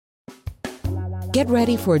Get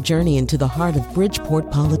ready for a journey into the heart of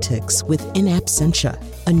Bridgeport politics with In Absentia,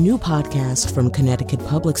 a new podcast from Connecticut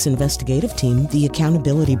Public's investigative team, The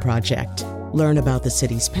Accountability Project. Learn about the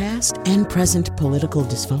city's past and present political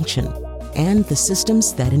dysfunction and the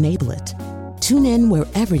systems that enable it. Tune in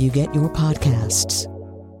wherever you get your podcasts.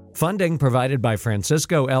 Funding provided by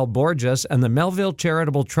Francisco L. Borges and the Melville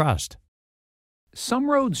Charitable Trust.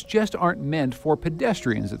 Some roads just aren't meant for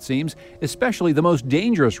pedestrians, it seems, especially the most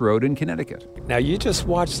dangerous road in Connecticut. Now you just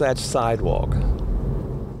watch that sidewalk.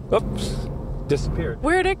 Oops, disappeared.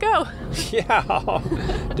 Where'd it go? Yeah,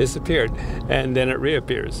 disappeared, and then it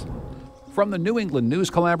reappears. From the New England News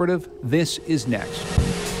Collaborative, this is Next.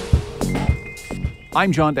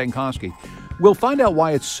 I'm John Dankosky. We'll find out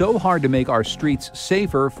why it's so hard to make our streets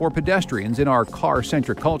safer for pedestrians in our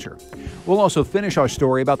car-centric culture. We'll also finish our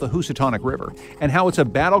story about the Housatonic River and how it's a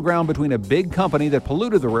battleground between a big company that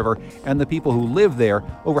polluted the river and the people who live there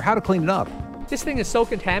over how to clean it up. This thing is so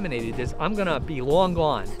contaminated, I'm going to be long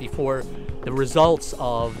gone before the results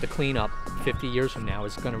of the cleanup 50 years from now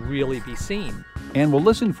is going to really be seen. And we'll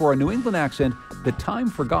listen for a New England accent that time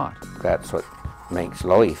forgot. That's what makes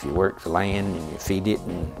life. You work the land and you feed it,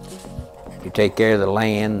 and you take care of the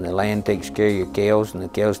land takes care of your cows, and the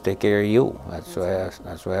cows take care of you. That's why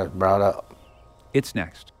I was brought up. It's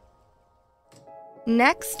Next.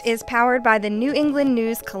 Next is powered by the New England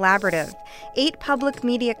News Collaborative, 8 public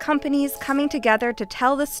media companies coming together to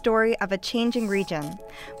tell the story of a changing region,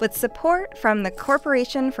 with support from the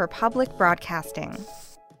Corporation for Public Broadcasting.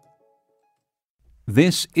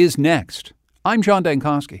 This is Next. I'm John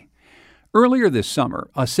Dankosky. Earlier this summer,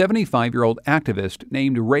 a 75-year-old activist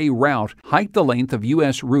named Ray Rout hiked the length of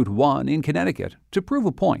U.S. Route 1 in Connecticut to prove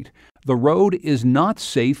a point. The road is not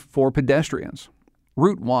safe for pedestrians.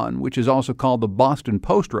 Route 1, which is also called the Boston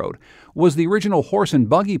Post Road, was the original horse and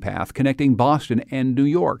buggy path connecting Boston and New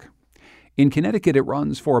York. In Connecticut, it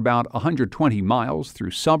runs for about 120 miles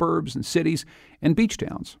through suburbs and cities and beach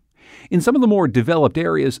towns. In some of the more developed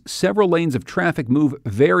areas, several lanes of traffic move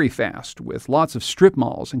very fast, with lots of strip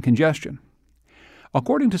malls and congestion.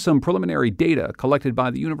 According to some preliminary data collected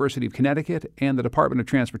by the University of Connecticut and the Department of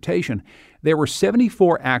Transportation, there were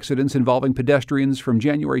 74 accidents involving pedestrians from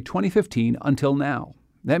January 2015 until now.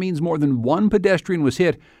 That means more than one pedestrian was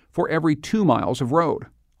hit for every 2 miles of road,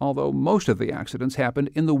 although most of the accidents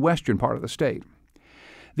happened in the western part of the state.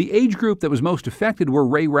 The age group that was most affected were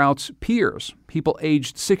Ray Rout's peers, people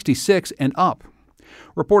aged 66 and up.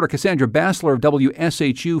 Reporter Cassandra Bassler of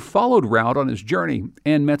WSHU followed Rout on his journey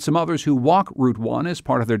and met some others who walk Route 1 as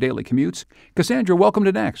part of their daily commutes. Cassandra, welcome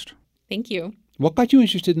to Next. Thank you. What got you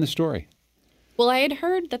interested in the story? Well, I had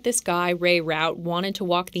heard that this guy, Ray Rout, wanted to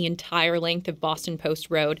walk the entire length of Boston Post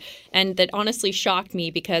Road, and that honestly shocked me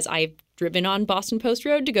because I've driven on Boston Post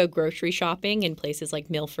Road to go grocery shopping in places like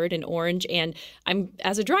Milford and Orange, and I'm,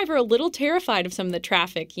 as a driver, a little terrified of some of the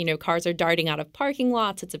traffic. You know, cars are darting out of parking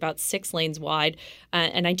lots. It's about 6 lanes wide,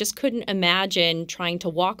 and I just couldn't imagine trying to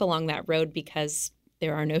walk along that road because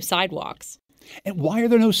there are no sidewalks. And why are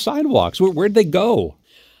there no sidewalks? Where'd they go?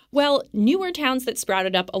 Well, newer towns that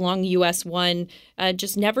sprouted up along US 1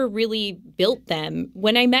 just never really built them.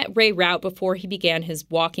 When I met Ray Rout before he began his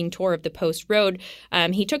walking tour of the Post Road,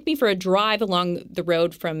 he took me for a drive along the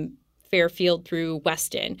road from Fairfield through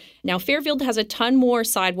Weston. Now, Fairfield has a ton more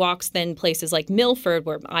sidewalks than places like Milford,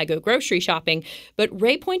 where I go grocery shopping, but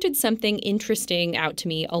Ray pointed something interesting out to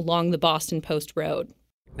me along the Boston Post Road.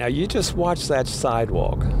 Now you just watch that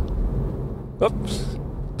sidewalk. Oops,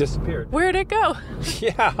 disappeared. Where'd it go?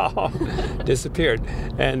 Yeah, disappeared,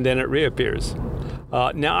 and then it reappears.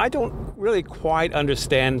 Now, I don't really quite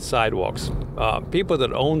understand sidewalks. People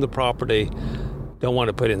that own the property don't want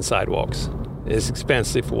to put in sidewalks. It's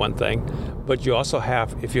expensive, for one thing, but you also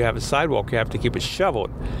have, if you have a sidewalk, you have to keep it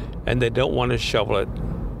shoveled, and they don't want to shovel it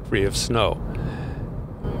free of snow.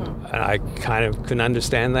 And I kind of can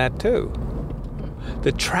understand that, too.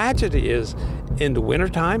 The tragedy is, in the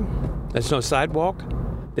wintertime, there's no sidewalk.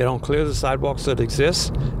 They don't clear the sidewalks that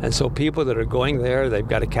exist, and so people that are going there, they've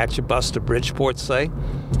got to catch a bus to Bridgeport, say,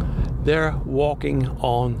 they're walking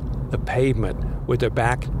on the pavement with their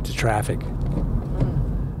back to traffic.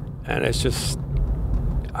 And it's just,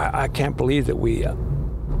 I can't believe that we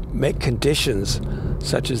make conditions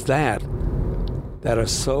such as that are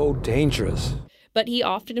so dangerous. But he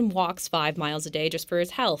often walks 5 miles a day just for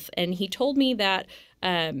his health. And he told me that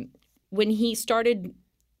when he started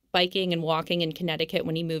biking and walking in Connecticut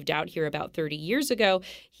when he moved out here about 30 years ago,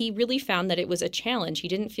 he really found that it was a challenge. He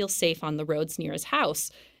didn't feel safe on the roads near his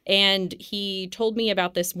house. And he told me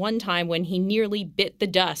about this one time when he nearly bit the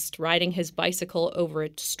dust riding his bicycle over a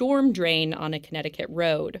storm drain on a Connecticut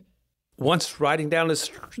road. once riding down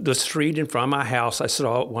the street in front of my house, I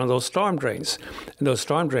saw one of those storm drains. And those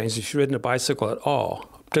storm drains, if you've ridden a bicycle at all,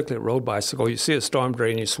 particularly a road bicycle, you see a storm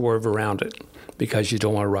drain, you swerve around it because you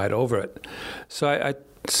don't want to ride over it. So I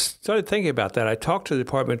started thinking about that. I talked to the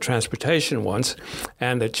Department of Transportation once,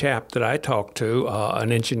 and the chap that I talked to,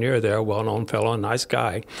 an engineer there, a well-known fellow, a nice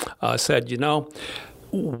guy, said,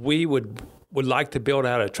 we would like to build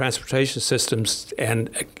out a transportation systems and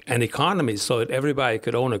economy so that everybody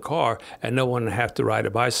could own a car and no one would have to ride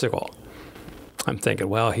a bicycle. I'm thinking,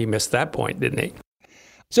 well, he missed that point, didn't he?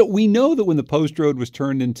 So we know that when the Post Road was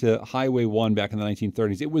turned into Highway 1 back in the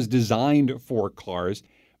 1930s, it was designed for cars,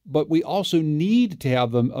 but we also need to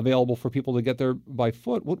have them available for people to get there by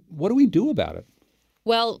foot. What do we do about it?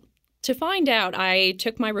 Well, to find out, I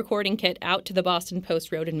took my recording kit out to the Boston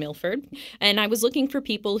Post Road in Milford, and I was looking for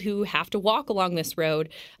people who have to walk along this road.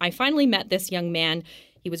 I finally met this young man.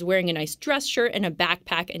 He was wearing a nice dress shirt and a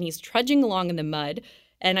backpack, and he's trudging along in the mud.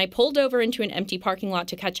 And I pulled over into an empty parking lot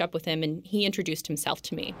to catch up with him, and he introduced himself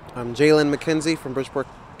to me. I'm Jalen McKenzie from Bridgeport,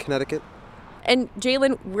 Connecticut. And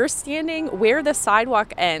Jalen, we're standing where the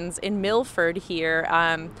sidewalk ends in Milford here.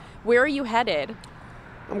 Where are you headed?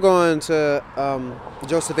 I'm going to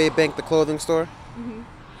Joseph A. Bank, the clothing store.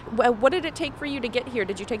 Mm-hmm. What did it take for you to get here?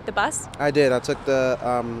 Did you take the bus? I did. I took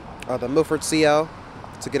the Milford CL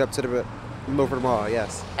to get up to the Milford Mall,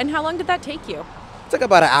 yes. And how long did that take you? It took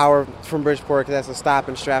about an hour from Bridgeport, because that's a stop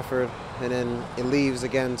in Stratford, and then it leaves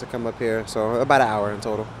again to come up here, so about an hour in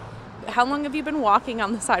total. How long have you been walking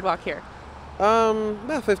on the sidewalk here?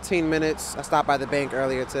 About 15 minutes. I stopped by the bank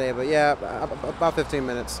earlier today, but yeah, about 15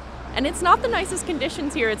 minutes. And it's not the nicest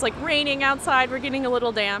conditions here. It's like raining outside. We're getting a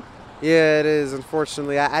little damp. Yeah, it is,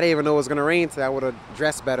 unfortunately. I didn't even know it was going to rain today. I would have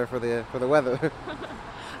dressed better for the weather.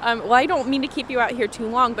 Well, I don't mean to keep you out here too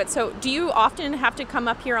long, but so do you often have to come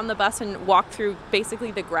up here on the bus and walk through basically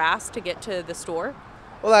the grass to get to the store?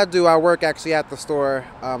 Well, I do. I work actually at the store,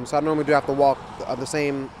 so I normally do have to walk the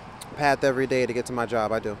same path every day to get to my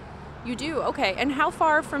job. I do. You do? Okay. And how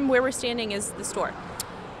far from where we're standing is the store?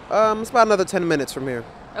 It's about another 10 minutes from here.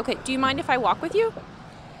 Okay. Do you mind if I walk with you?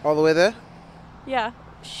 All the way there? Yeah.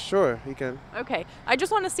 Sure, you can. Okay. I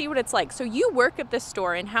just want to see what it's like. So you work at this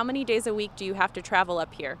store, and how many days a week do you have to travel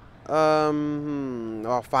up here? 5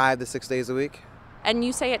 to 6 days a week. And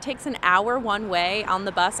you say it takes an hour one way on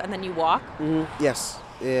the bus and then you walk? Mm-hmm. Yes.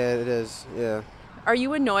 Yeah, it is. Yeah. Are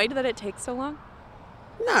you annoyed that it takes so long?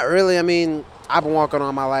 Not really. I mean, I've been walking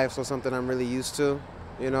all my life, so it's something I'm really used to,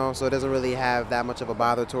 so it doesn't really have that much of a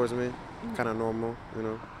bother towards me. Kind of normal,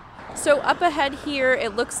 So up ahead here,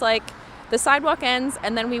 it looks like the sidewalk ends,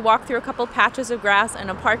 and then we walk through a couple patches of grass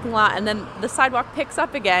and a parking lot, and then the sidewalk picks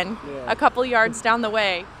up again a couple yards down the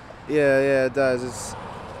way. Yeah, it does. It's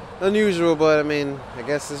unusual, but I mean, I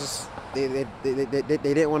guess it's just they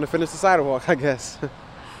didn't want to finish the sidewalk, I guess.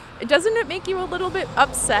 Doesn't it make you a little bit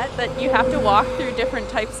upset that you have to walk through different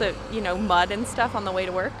types of, mud and stuff on the way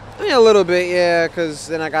to work? Yeah, a little bit, yeah, because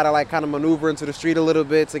then I got to kind of maneuver into the street a little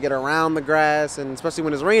bit to get around the grass, and especially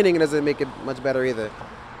when it's raining, it doesn't make it much better either.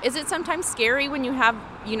 Is it sometimes scary when you have,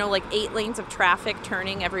 8 lanes of traffic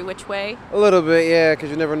turning every which way? A little bit, yeah,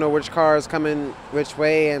 because you never know which car is coming which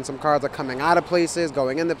way, and some cars are coming out of places,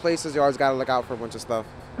 going into places. You always got to look out for a bunch of stuff.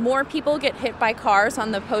 More people get hit by cars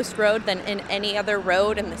on the Post Road than in any other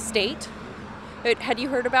road in the state. Had you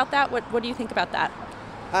heard about that? What do you think about that?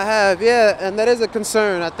 I have, yeah, and that is a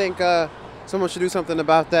concern. I think someone should do something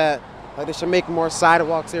about that. Like they should make more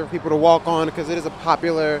sidewalks here for people to walk on, because it is a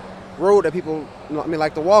popular road that people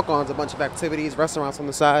like to walk on. It's a bunch of activities, restaurants on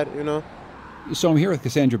the side, So I'm here with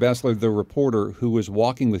Cassandra Bessler, the reporter who was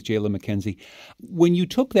walking with Jalen McKenzie. When you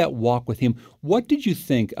took that walk with him, what did you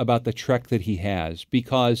think about the trek that he has?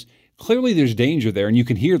 Because clearly there's danger there, and you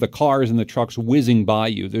can hear the cars and the trucks whizzing by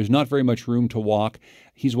you. There's not very much room to walk.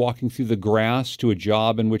 He's walking through the grass to a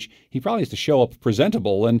job in which he probably has to show up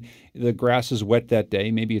presentable, and the grass is wet that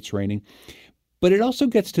day. Maybe it's raining. But it also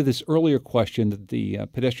gets to this earlier question that the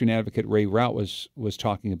pedestrian advocate Ray Rout was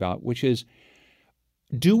talking about, which is,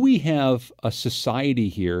 do we have a society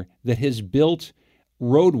here that has built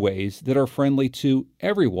roadways that are friendly to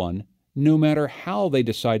everyone, no matter how they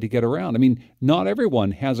decide to get around? I mean, not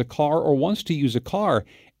everyone has a car or wants to use a car,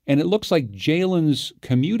 and it looks like Jalen's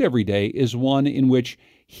commute every day is one in which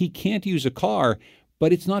he can't use a car,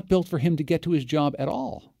 but it's not built for him to get to his job at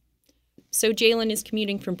all. So Jalen is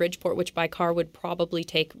commuting from Bridgeport, which by car would probably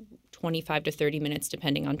take 25 to 30 minutes,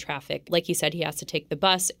 depending on traffic. Like you said, he has to take the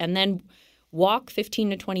bus. And then walk 15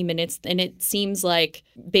 to 20 minutes. And it seems like,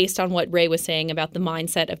 based on what Ray was saying about the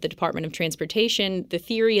mindset of the Department of Transportation, the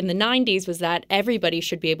theory in the 90s was that everybody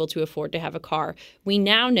should be able to afford to have a car. We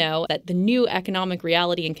now know that the new economic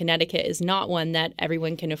reality in Connecticut is not one that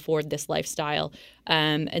everyone can afford this lifestyle.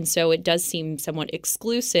 And so it does seem somewhat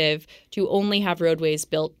exclusive to only have roadways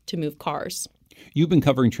built to move cars. You've been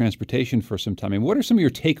covering transportation for some time. And what are some of your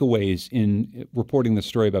takeaways in reporting the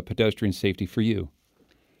story about pedestrian safety for you?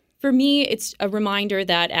 For me, it's a reminder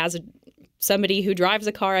that as somebody who drives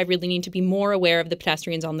a car, I really need to be more aware of the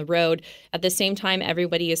pedestrians on the road. At the same time,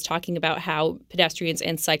 everybody is talking about how pedestrians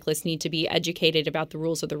and cyclists need to be educated about the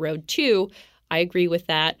rules of the road too. I agree with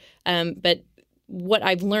that. But what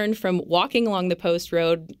I've learned from walking along the Post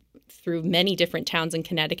Road through many different towns in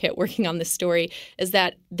Connecticut working on this story is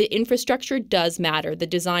that the infrastructure does matter. The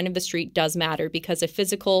design of the street does matter, because a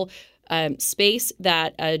physical space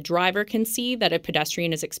that a driver can see that a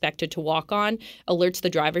pedestrian is expected to walk on alerts the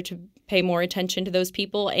driver to pay more attention to those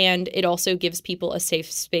people, and it also gives people a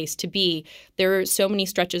safe space to be. There are so many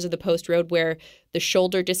stretches of the Post Road where the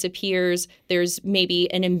shoulder disappears. There's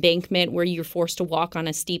maybe an embankment where you're forced to walk on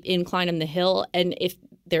a steep incline on the hill, and if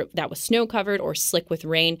that was snow covered or slick with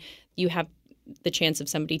rain, you have the chance of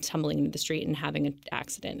somebody tumbling into the street and having an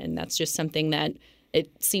accident. And that's just something that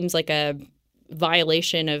it seems like a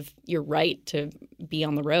violation of your right to be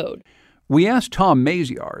on the road. We asked Tom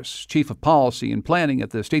Maziarz, Chief of Policy and Planning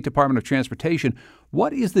at the State Department of Transportation,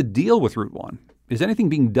 what is the deal with Route 1? Is anything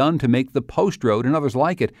being done to make the Post Road and others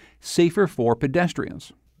like it safer for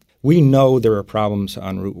pedestrians? We know there are problems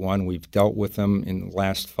on Route 1. We've dealt with them in the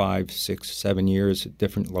last 5, 6, 7 years at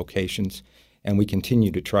different locations. And we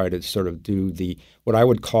continue to try to sort of do what I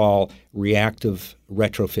would call reactive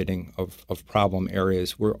retrofitting of problem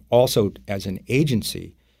areas. We're also, as an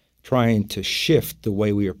agency, trying to shift the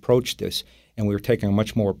way we approach this, and we're taking a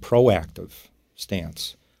much more proactive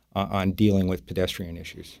stance on dealing with pedestrian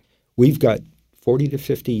issues. We've got 40 to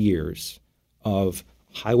 50 years of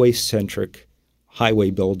highway-centric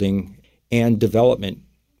highway building and development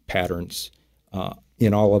patterns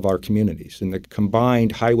in all of our communities. And the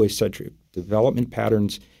combined highway-centric development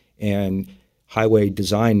patterns and highway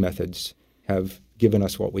design methods have given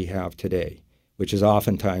us what we have today, which is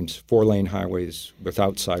oftentimes 4-lane highways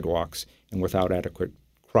without sidewalks and without adequate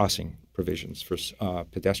crossing provisions for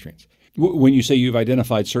pedestrians. When you say you've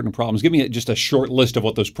identified certain problems, give me just a short list of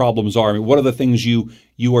what those problems are. I mean, what are the things you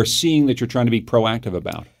are seeing that you're trying to be proactive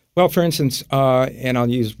about? Well, for instance, and I'll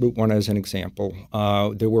use Route 1 as an example,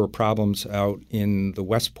 there were problems out in the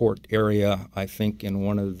Westport area, I think in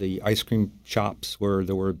one of the ice cream shops where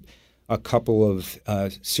there were a couple of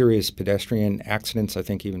serious pedestrian accidents, I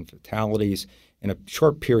think even fatalities, in a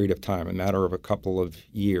short period of time, a matter of a couple of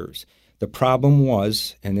years. The problem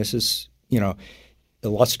was, and this is,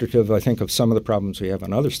 illustrative, I think, of some of the problems we have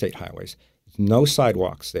on other state highways, no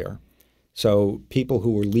sidewalks there. So people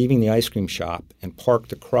who were leaving the ice cream shop and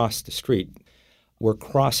parked across the street were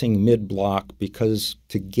crossing mid-block because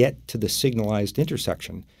to get to the signalized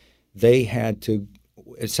intersection, they had to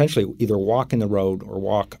essentially either walk in the road or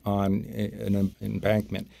walk on an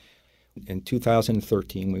embankment. In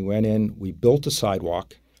 2013, we went in, we built a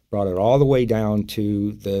sidewalk, brought it all the way down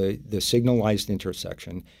to the signalized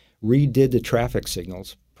intersection, redid the traffic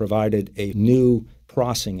signals, provided a new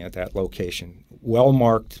crossing at that location,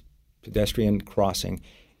 well-marked pedestrian crossing.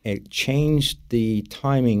 It changed the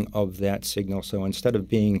timing of that signal. So instead of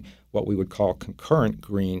being what we would call concurrent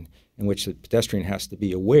green, in which the pedestrian has to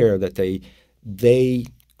be aware that they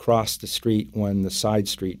cross the street when the side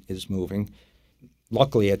street is moving.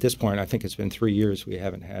 Luckily, at this point, I think it's been 3 years, we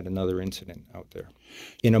haven't had another incident out there.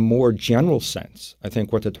 In a more general sense, I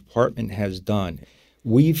think what the department has done,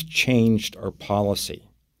 we've changed our policy.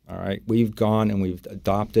 All right, we've gone and we've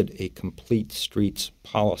adopted a complete streets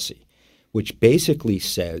policy, which basically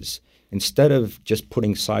says instead of just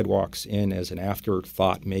putting sidewalks in as an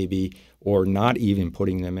afterthought maybe, or not even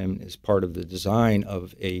putting them in as part of the design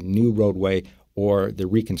of a new roadway or the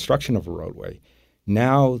reconstruction of a roadway,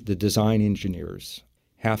 now the design engineers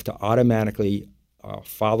have to automatically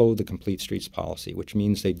follow the complete streets policy, which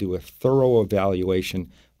means they do a thorough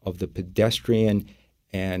evaluation of the pedestrian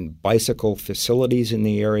and bicycle facilities in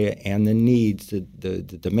the area and the needs, the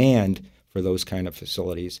demand for those kind of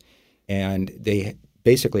facilities. And they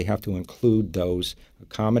basically have to include those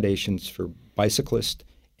accommodations for bicyclists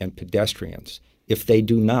and pedestrians. If they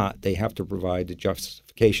do not, they have to provide a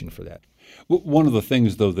justification for that. One of the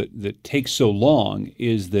things, though, that takes so long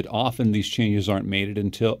is that often these changes aren't made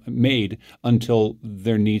until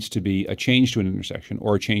there needs to be a change to an intersection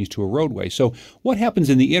or a change to a roadway. So what happens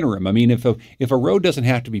in the interim? I mean, if a road doesn't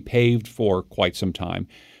have to be paved for quite some time,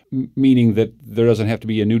 meaning that there doesn't have to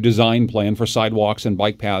be a new design plan for sidewalks and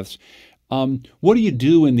bike paths. What do you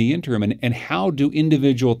do in the interim, and how do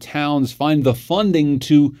individual towns find the funding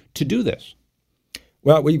to do this?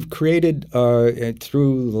 Well, we've created,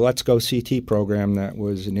 through the Let's Go CT program that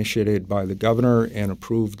was initiated by the governor and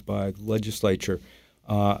approved by the legislature,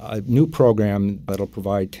 a new program that'll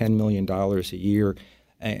provide $10 million a year,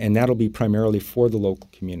 and that'll be primarily for the local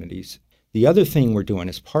communities. The other thing we're doing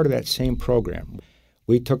as part of that same program,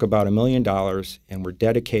 we took about $1 million and we're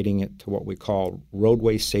dedicating it to what we call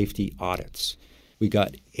roadway safety audits. We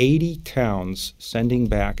got 80 towns sending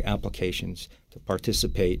back applications to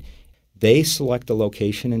participate. They select a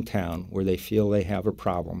location in town where they feel they have a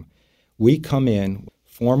problem. We come in,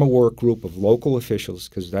 form a work group of local officials,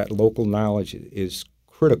 because that local knowledge is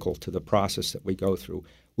critical to the process that we go through.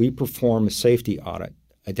 We perform a safety audit,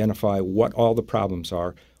 identify what all the problems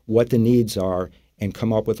are, what the needs are, and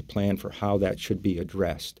come up with a plan for how that should be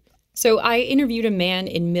addressed. So I interviewed a man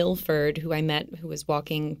in Milford who I met who was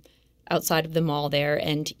walking outside of the mall there,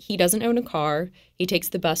 and he doesn't own a car. He takes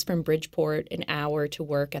the bus from Bridgeport an hour to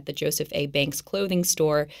work at the Joseph A. Banks clothing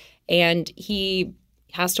store, and he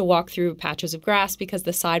has to walk through patches of grass because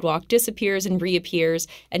the sidewalk disappears and reappears,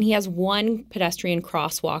 and he has one pedestrian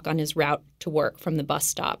crosswalk on his route to work from the bus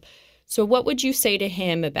stop. So what would you say to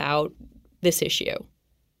him about this issue?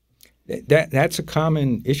 That's a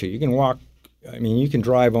common issue. You can walk, you can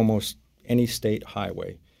drive almost any state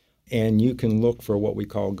highway, and you can look for what we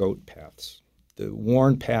call goat paths, the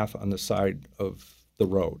worn path on the side of the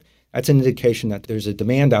road. That's an indication that there's a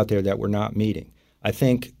demand out there that we're not meeting. I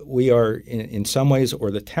think we are, in some ways,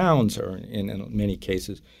 or the towns are, in many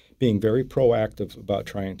cases, being very proactive about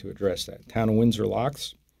trying to address that. Town of Windsor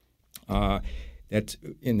Locks, that's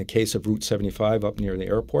in the case of Route 75 up near the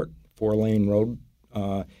airport, 4-lane road.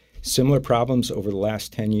 Similar problems over the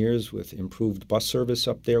last 10 years with improved bus service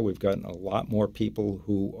up there. We've gotten a lot more people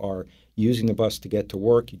who are using the bus to get to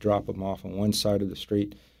work. You drop them off on one side of the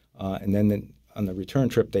street, and then on the return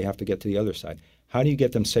trip, they have to get to the other side. How do you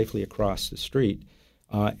get them safely across the street,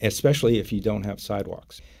 especially if you don't have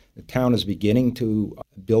sidewalks? The town is beginning to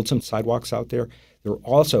build some sidewalks out there. They're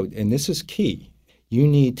also, and this is key, you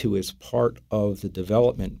need to, as part of the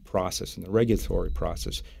development process and the regulatory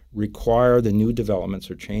process, require the new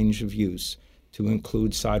developments or change of use to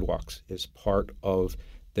include sidewalks as part of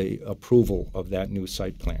the approval of that new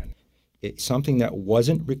site plan. It's something that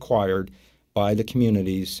wasn't required by the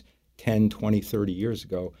communities 10, 20, 30 years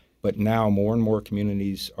ago, but now more and more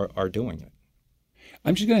communities are doing it.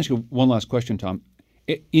 I'm just going to ask you one last question, Tom.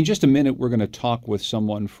 In just a minute, we're going to talk with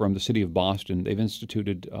someone from the city of Boston. They've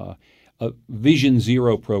instituted a Vision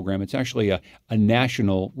Zero program. It's actually a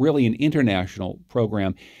national, really an international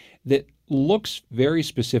program that looks very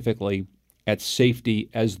specifically at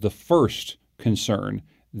safety as the first concern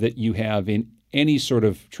that you have in any sort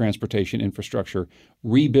of transportation infrastructure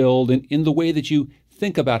rebuild, and in the way that you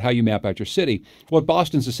think about how you map out your city. What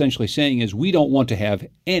Boston's essentially saying is we don't want to have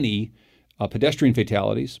any pedestrian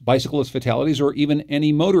fatalities, bicyclist fatalities, or even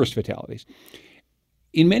any motorist fatalities.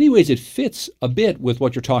 In many ways, it fits a bit with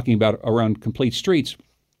what you're talking about around complete streets,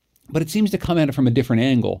 but it seems to come at it from a different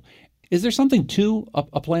angle. Is there something to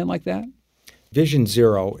a plan like that? Vision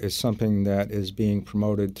Zero is something that is being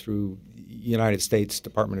promoted through United States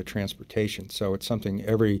Department of Transportation. So it's something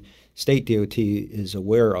every state DOT is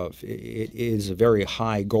aware of. It is a very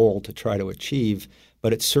high goal to try to achieve,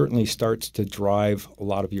 but it certainly starts to drive a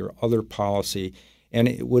lot of your other policy. And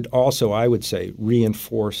it would also, I would say,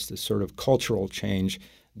 reinforce the sort of cultural change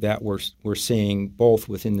that we're seeing both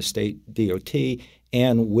within the state DOT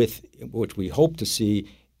and with which we hope to see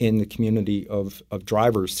in the community of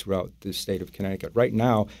drivers throughout the state of Connecticut. Right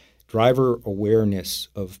now, driver awareness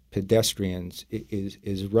of pedestrians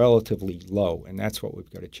is relatively low, and that's what we've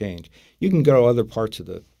got to change. You can go to other parts of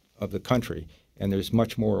the country, and there's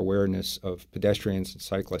much more awareness of pedestrians and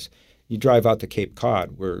cyclists. You drive out to Cape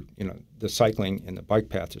Cod, where the cycling and the bike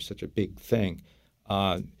paths are such a big thing.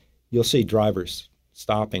 You'll see drivers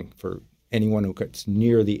stopping for anyone who gets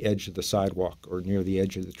near the edge of the sidewalk or near the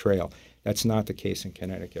edge of the trail. That's not the case in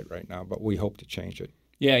Connecticut right now, but we hope to change it.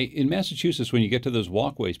 Yeah, in Massachusetts, when you get to those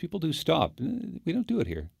walkways, people do stop. We don't do it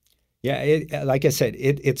here. Yeah, like I said,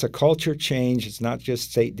 it's a culture change. It's not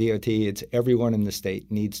just state DOT. It's everyone in the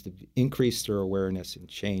state needs to increase their awareness and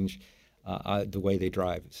change the way they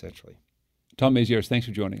drive, essentially. Tom Mazieres, thanks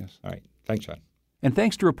for joining us. All right. Thanks, John. And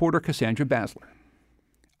thanks to reporter Cassandra Basler.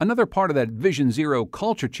 Another part of that Vision Zero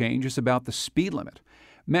culture change is about the speed limit.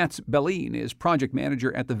 Mats Bellin is project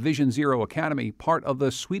manager at the Vision Zero Academy, part of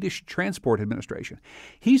the Swedish Transport Administration.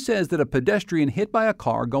 He says that a pedestrian hit by a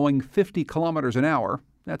car going 50 kilometers an hour,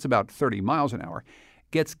 that's about 30 miles an hour,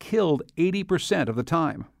 gets killed 80% of the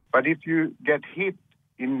time. But if you get hit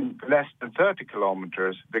in less than 30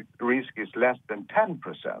 kilometers, the risk is less than 10%.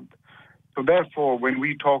 So therefore, when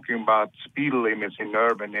we're talking about speed limits in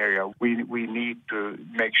urban area, we need to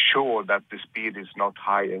make sure that the speed is not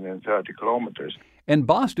higher than 30 kilometers. And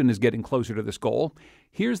Boston is getting closer to this goal.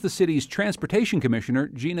 Here's the city's transportation commissioner,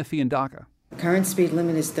 Gina Fiandaca. The current speed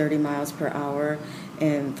limit is 30 miles per hour,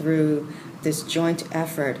 and through this joint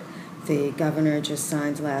effort, the governor just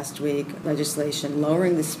signed last week legislation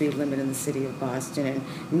lowering the speed limit in the city of Boston, and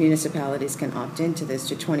municipalities can opt into this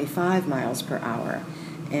to 25 miles per hour,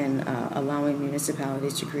 and allowing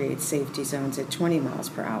municipalities to create safety zones at 20 miles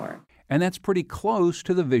per hour. And that's pretty close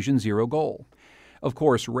to the Vision Zero goal. Of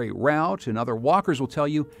course, Ray Rout and other walkers will tell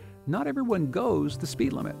you not everyone goes the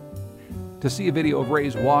speed limit. To see a video of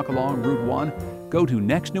Ray's walk along Route 1, go to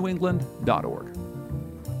nextnewengland.org.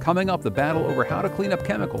 Coming up, the battle over how to clean up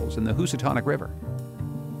chemicals in the Housatonic River.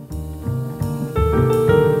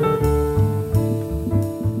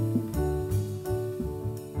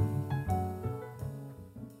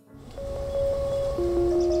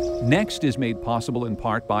 Next is made possible in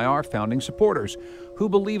part by our founding supporters who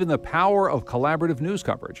believe in the power of collaborative news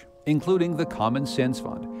coverage, including the Common Sense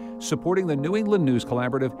Fund, supporting the New England News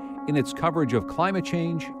Collaborative in its coverage of climate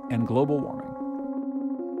change and global warming.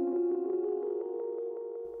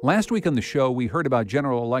 Last week on the show, we heard about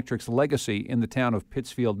General Electric's legacy in the town of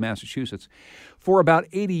Pittsfield, Massachusetts. For about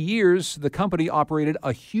 80 years, the company operated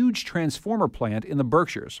a huge transformer plant in the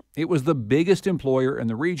Berkshires. It was the biggest employer in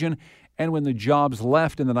the region, and when the jobs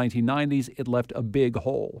left in the 1990s, it left a big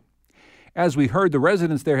hole. As we heard, the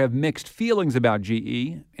residents there have mixed feelings about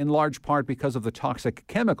GE, in large part because of the toxic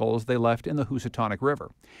chemicals they left in the Housatonic River.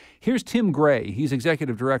 Here's Tim Gray. He's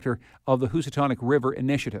executive director of the Housatonic River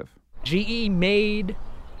Initiative. GE made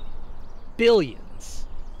billions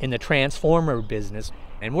in the transformer business.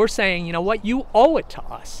 And we're saying, you know what, you owe it to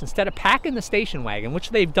us. Instead of packing the station wagon,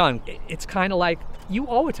 which they've done, it's kind of like you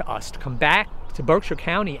owe it to us to come back to Berkshire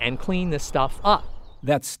County and clean this stuff up.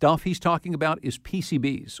 That stuff he's talking about is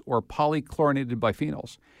PCBs, or polychlorinated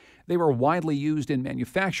biphenyls. They were widely used in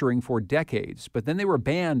manufacturing for decades, but then they were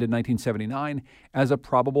banned in 1979 as a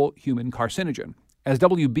probable human carcinogen. As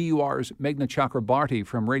WBUR's Meghna Chakrabarti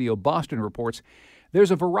from Radio Boston reports,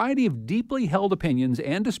 there's a variety of deeply held opinions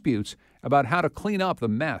and disputes about how to clean up the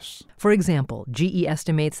mess. For example, GE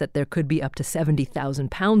estimates that there could be up to 70,000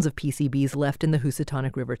 pounds of PCBs left in the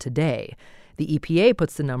Housatonic River today. The EPA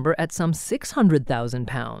puts the number at some 600,000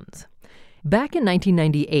 pounds. Back in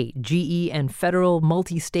 1998, GE and federal,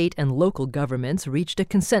 multi-state, and local governments reached a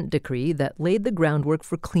consent decree that laid the groundwork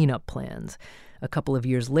for cleanup plans. A couple of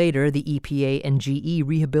years later, the EPA and GE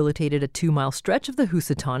rehabilitated a 2-mile stretch of the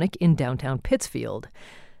Housatonic in downtown Pittsfield.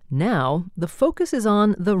 Now, the focus is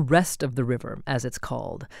on the rest of the river, as it's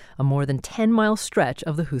called, a more than 10-mile stretch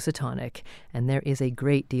of the Housatonic, and there is a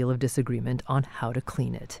great deal of disagreement on how to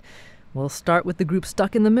clean it. We'll start with the group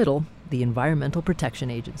stuck in the middle, the Environmental Protection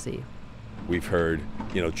Agency. We've heard,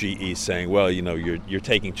 GE saying, well, you're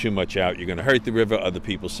taking too much out, you're going to hurt the river. Other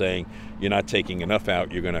people saying, you're not taking enough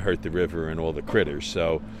out, you're going to hurt the river and all the critters.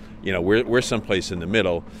 So, we're someplace in the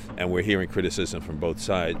middle, and we're hearing criticism from both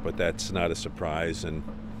sides, but that's not a surprise. And,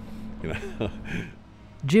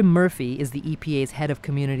 Jim Murphy is the EPA's head of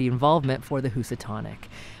community involvement for the Housatonic.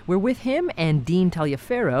 We're with him and Dean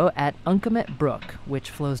Taliaferro at Uncomet Brook, which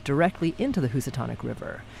flows directly into the Housatonic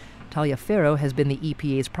River. Taliaferro has been the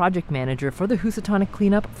EPA's project manager for the Housatonic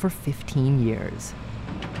cleanup for 15 years.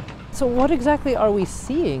 So what exactly are we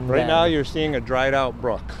seeing Right then? now you're seeing a dried out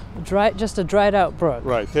brook. Just a dried out brook?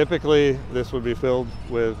 Right. Typically this would be filled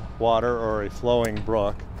with water or a flowing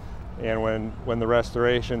brook. And when the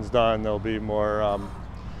restoration's done, there'll be more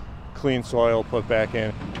clean soil put back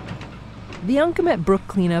in. The Uncomet Brook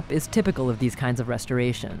cleanup is typical of these kinds of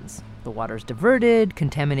restorations. The water's diverted,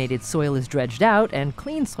 contaminated soil is dredged out, and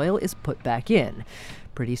clean soil is put back in.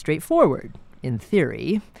 Pretty straightforward, in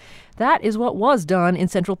theory. That is what was done in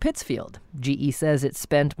central Pittsfield. GE says it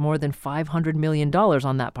spent more than $500 million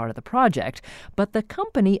on that part of the project, but the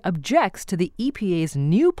company objects to the EPA's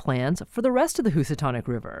new plans for the rest of the Housatonic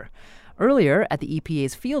River. Earlier, at the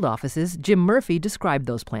EPA's field offices, Jim Murphy described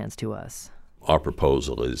those plans to us. Our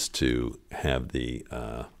proposal is to have the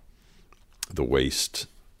waste,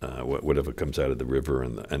 whatever comes out of the river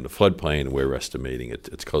and the floodplain, we're estimating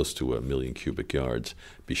it's close to 1 million cubic yards,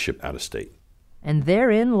 be shipped out of state. And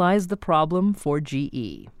therein lies the problem for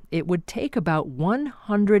GE. It would take about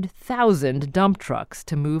 100,000 dump trucks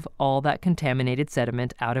to move all that contaminated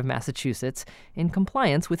sediment out of Massachusetts in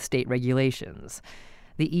compliance with state regulations.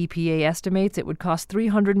 The EPA estimates it would cost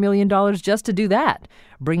 $300 million just to do that,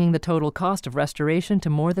 bringing the total cost of restoration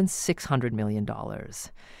to more than $600 million.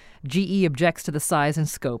 GE objects to the size and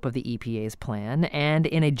scope of the EPA's plan, and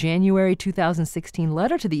in a January 2016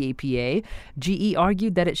 letter to the EPA, GE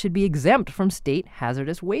argued that it should be exempt from state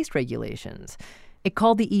hazardous waste regulations. It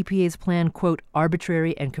called the EPA's plan, quote,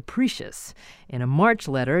 arbitrary and capricious. In a March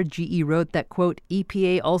letter, GE wrote that, quote,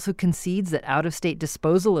 EPA also concedes that out-of-state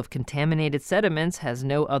disposal of contaminated sediments has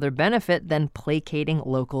no other benefit than placating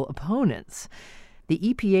local opponents. The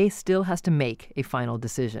EPA still has to make a final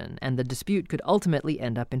decision, and the dispute could ultimately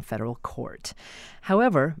end up in federal court.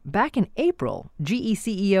 However, back in April, GE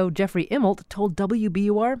CEO Jeffrey Immelt told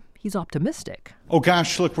WBUR he's optimistic. Oh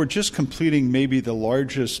gosh, look, we're just completing maybe the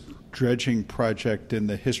largest dredging project in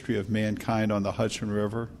the history of mankind on the Hudson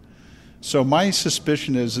River. So my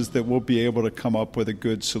suspicion is that we'll be able to come up with a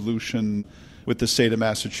good solution with the state of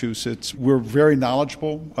Massachusetts. We're very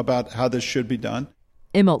knowledgeable about how this should be done.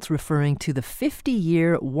 Immelt's referring to the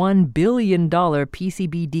 50-year, $1 billion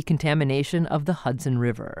PCB decontamination of the Hudson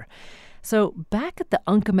River. So back at the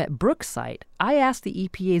Uncomet Brook site, I asked the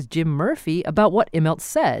EPA's Jim Murphy about what Immelt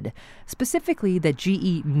said, specifically that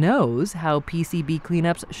GE knows how PCB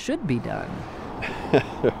cleanups should be done.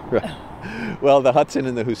 Right. Well, the Hudson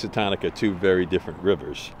and the Housatonic are two very different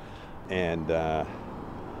rivers, and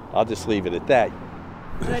I'll just leave it at that.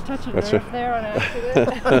 Did I touch a nerve there on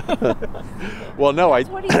accident? Well, no, That's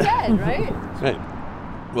what he said, right? Right.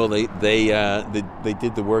 Well, they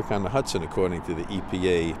did the work on the Hudson according to the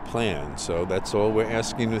EPA plan, so that's all we're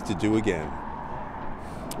asking them to do again.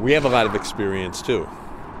 We have a lot of experience too,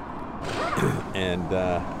 and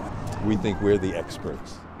we think we're the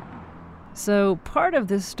experts. So part of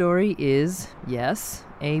this story is, yes,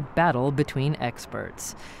 a battle between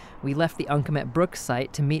experts. We left the Uncomet Brook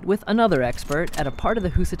site to meet with another expert at a part of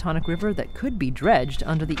the Housatonic River that could be dredged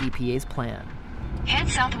under the EPA's plan. Head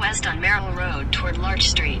southwest on Merrill Road toward Larch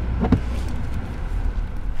Street.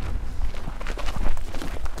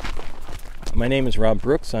 My name is Rob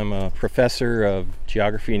Brooks. I'm a professor of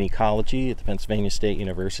geography and ecology at the Pennsylvania State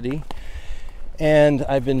University. And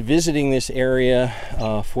I've been visiting this area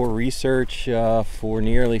for research for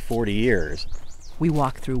nearly 40 years. We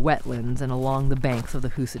walk through wetlands and along the banks of the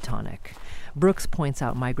Housatonic. Brooks points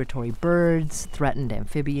out migratory birds, threatened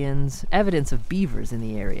amphibians, evidence of beavers in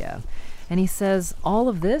the area. And he says all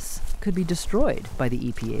of this could be destroyed by the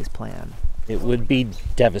EPA's plan. It would be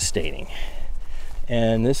devastating.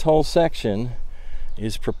 And this whole section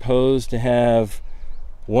is proposed to have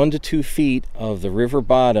 1 to 2 feet of the river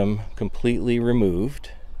bottom completely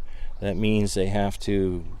removed. That means they have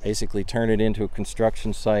to basically turn it into a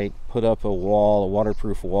construction site, put up a wall, a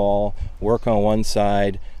waterproof wall, work on one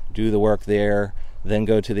side, do the work there, then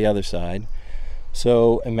go to the other side.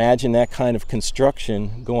 So imagine that kind of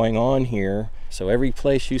construction going on here. So every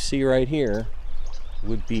place you see right here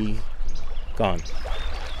would be gone.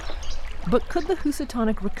 But could the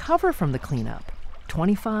Housatonic recover from the cleanup?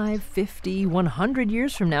 25, 50, 100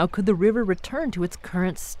 years from now, could the river return to its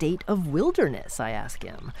current state of wilderness, I ask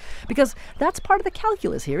him? Because that's part of the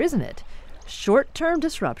calculus here, isn't it? Short-term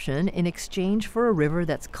disruption in exchange for a river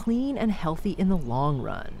that's clean and healthy in the long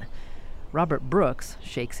run. Robert Brooks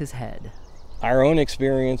shakes his head. Our own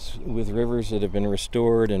experience with rivers that have been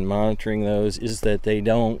restored and monitoring those is that they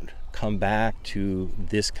don't come back to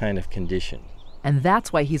this kind of condition. And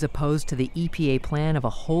that's why he's opposed to the EPA plan of a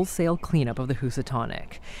wholesale cleanup of the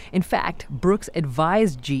Housatonic. In fact, Brooks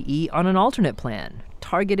advised GE on an alternate plan,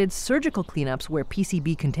 targeted surgical cleanups where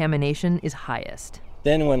PCB contamination is highest.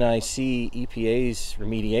 Then when I see EPA's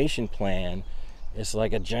remediation plan, it's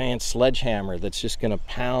like a giant sledgehammer that's just going to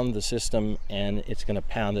pound the system, and it's going to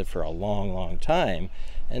pound it for a long, long time,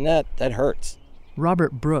 and that hurts.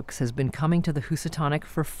 Robert Brooks has been coming to the Housatonic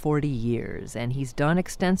for 40 years, and he's done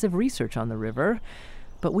extensive research on the river.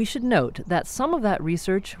 But we should note that some of that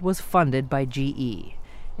research was funded by GE.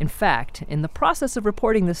 In fact, in the process of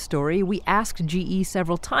reporting this story, we asked GE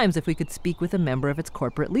several times if we could speak with a member of its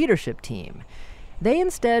corporate leadership team. They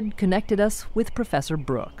instead connected us with Professor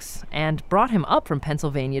Brooks and brought him up from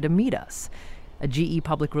Pennsylvania to meet us. A GE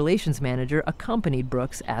public relations manager accompanied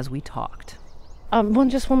Brooks as we talked.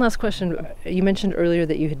 Just one last question. You mentioned earlier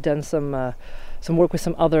that you had done some work with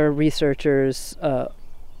some other researchers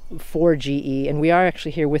for GE, and we are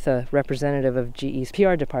actually here with a representative of GE's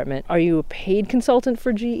PR department. Are you a paid consultant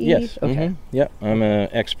for GE? Yes. Okay. Mm-hmm. Yep. I'm an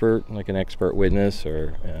expert, like an expert witness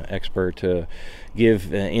or expert to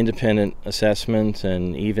give independent assessment,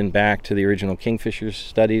 and even back to the original Kingfisher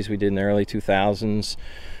studies we did in the early 2000s.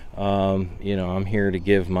 I'm here to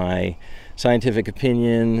give my scientific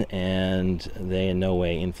opinion, and they in no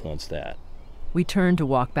way influence that. We turn to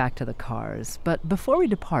walk back to the cars, but before we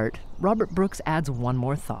depart, Robert Brooks adds one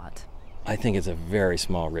more thought. I think it's a very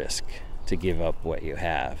small risk to give up what you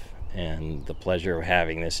have and the pleasure of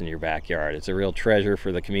having this in your backyard. It's a real treasure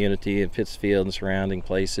for the community of Pittsfield and surrounding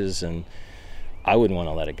places, and I wouldn't want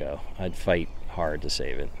to let it go. I'd fight hard to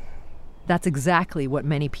save it. That's exactly what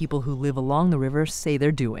many people who live along the river say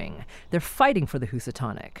they're doing. They're fighting for the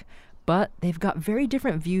Housatonic, but they've got very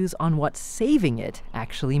different views on what saving it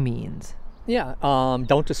actually means. Yeah,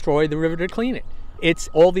 don't destroy the river to clean it. It's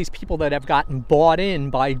all these people that have gotten bought in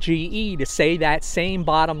by GE to say that same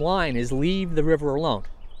bottom line is leave the river alone.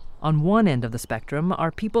 On one end of the spectrum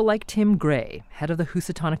are people like Tim Gray, head of the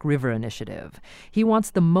Housatonic River Initiative. He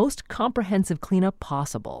wants the most comprehensive cleanup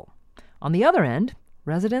possible. On the other end,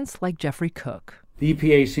 residents like Jeffrey Cook. The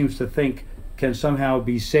EPA seems to think can somehow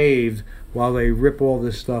be saved while they rip all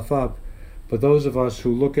this stuff up. But those of us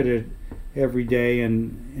who look at it every day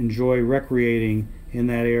and enjoy recreating in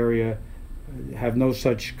that area have no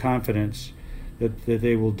such confidence that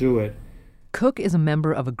they will do it. Cook is a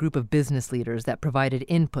member of a group of business leaders that provided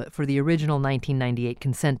input for the original 1998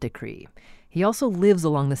 consent decree. He also lives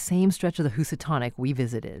along the same stretch of the Housatonic we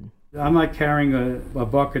visited. I'm not carrying a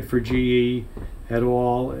bucket for GE at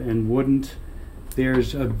all and wouldn't.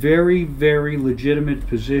 There's a very, very legitimate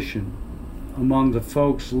position among the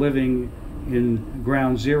folks living in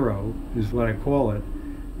Ground Zero, is what I call it.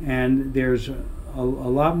 And there's a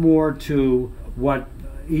lot more to what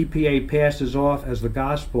EPA passes off as the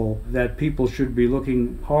gospel that people should be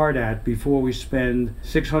looking hard at before we spend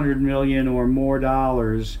 $600 million or more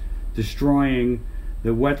dollars destroying the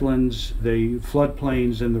wetlands, the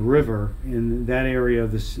floodplains, and the river in that area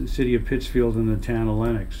of the city of Pittsfield and the town of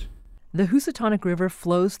Lenox. The Housatonic River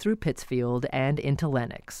flows through Pittsfield and into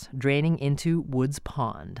Lenox, draining into Woods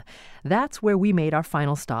Pond. That's where we made our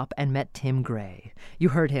final stop and met Tim Gray. You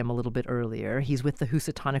heard him a little bit earlier. He's with the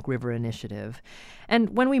Housatonic River Initiative.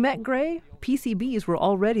 And when we met Gray, PCBs were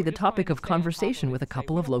already the topic of conversation with a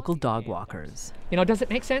couple of local dog walkers. You know, does it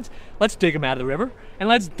make sense? Let's dig them out of the river and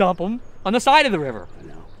let's dump them on the side of the river.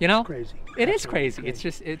 You know? It's crazy. It is crazy. It's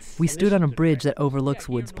just, We stood on a bridge that overlooks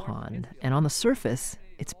Woods Pond, and on the surface,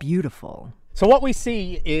 it's beautiful. So what we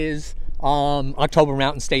see is October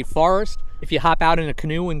Mountain State Forest. If you hop out in a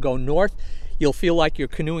canoe and go north, you'll feel like you're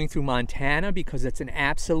canoeing through Montana because it's an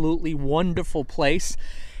absolutely wonderful place.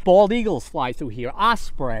 Bald eagles fly through here,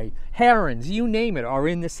 osprey, herons, you name it, are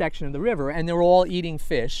in this section of the river, and they're all eating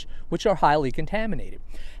fish, which are highly contaminated.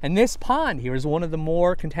 And this pond here is one of the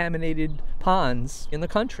more contaminated ponds in the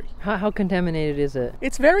country. How contaminated is it?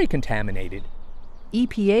 It's very contaminated.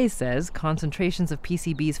 EPA says concentrations of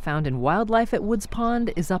PCBs found in wildlife at Woods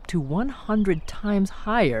Pond is up to 100 times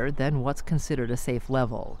higher than what's considered a safe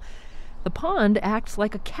level. The pond acts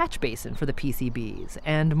like a catch basin for the PCBs,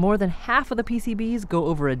 and more than half of the PCBs go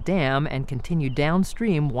over a dam and continue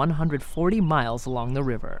downstream 140 miles along the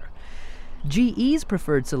river. GE's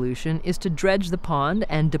preferred solution is to dredge the pond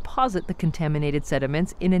and deposit the contaminated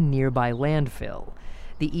sediments in a nearby landfill.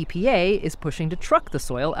 The EPA is pushing to truck the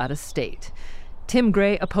soil out of state. Tim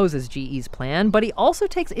Gray opposes GE's plan, but he also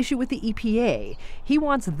takes issue with the EPA. He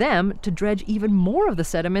wants them to dredge even more of the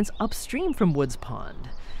sediments upstream from Woods Pond.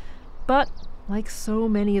 But, like so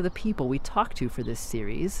many of the people we talked to for this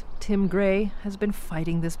series, Tim Gray has been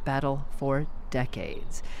fighting this battle for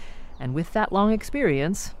decades. And with that long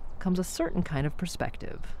experience comes a certain kind of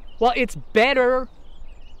perspective. Well, it's better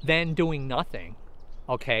than doing nothing.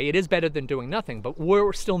 Okay, it is better than doing nothing, but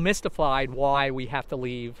we're still mystified why we have to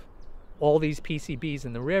leave all these PCBs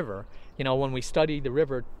in the river. You know, when we study the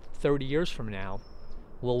river 30 years from now,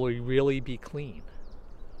 will we really be clean?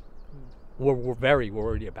 We're very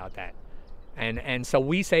worried about that. And so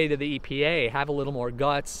we say to the EPA, have a little more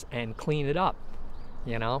guts and clean it up,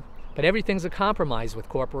 you know? But everything's a compromise with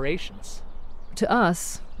corporations. To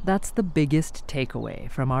us, that's the biggest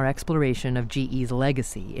takeaway from our exploration of GE's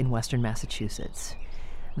legacy in Western Massachusetts.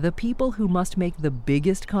 The people who must make the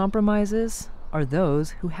biggest compromises are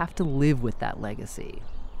those who have to live with that legacy.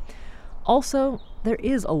 Also, there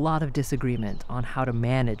is a lot of disagreement on how to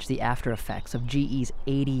manage the after effects of GE's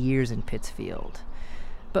 80 years in Pittsfield.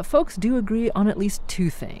 But folks do agree on at least two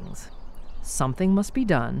things. Something must be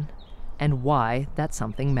done, and why that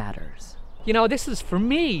something matters. You know, this is, for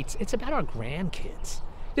me, it's about our grandkids.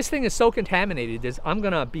 This thing is so contaminated, I'm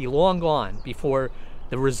going to be long gone before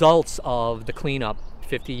the results of the cleanup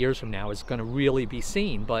 50 years from now is going to really be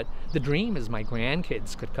seen. But the dream is my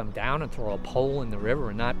grandkids could come down and throw a pole in the river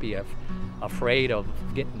and not be afraid of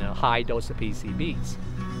getting a high dose of PCBs.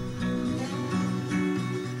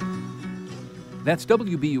 That's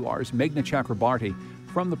WBUR's Meghna Chakrabarti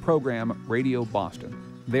from the program Radio Boston.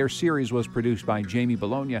 Their series was produced by Jamie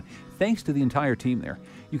Bologna. Thanks to the entire team there.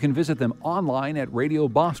 You can visit them online at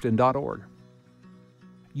radioboston.org.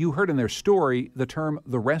 You heard in their story the term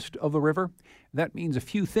the rest of the river. That means a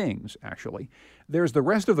few things, actually. There's the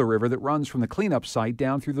rest of the river that runs from the cleanup site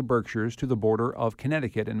down through the Berkshires to the border of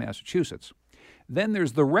Connecticut and Massachusetts. Then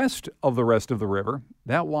there's the rest of the river.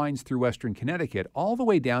 That winds through western Connecticut all the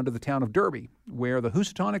way down to the town of Derby, where the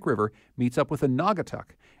Housatonic River meets up with the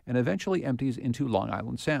Naugatuck and eventually empties into Long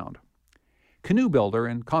Island Sound. Canoe builder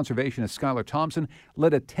and conservationist Schuyler Thompson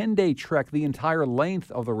led a 10-day trek the entire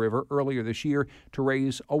length of the river earlier this year to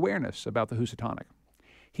raise awareness about the Housatonic.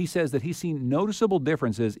 He says that he's seen noticeable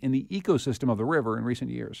differences in the ecosystem of the river in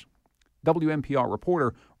recent years. WNPR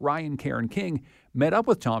reporter Ryan Cairn King met up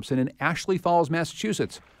with Thompson in Ashley Falls,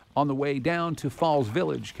 Massachusetts, on the way down to Falls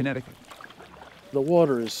Village, Connecticut. The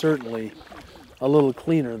water is certainly a little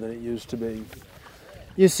cleaner than it used to be.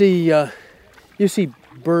 You see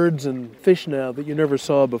birds and fish now that you never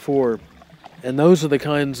saw before, and those are the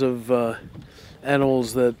kinds of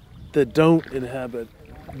animals that don't inhabit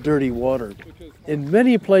dirty water. In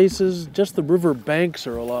many places, just the river banks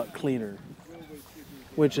are a lot cleaner,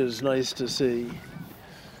 which is nice to see.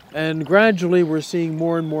 And gradually we're seeing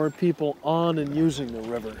more and more people on and using the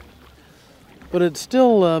river. But it's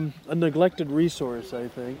still a neglected resource, I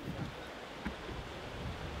think.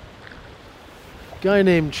 A guy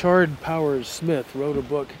named Chard Powers Smith wrote a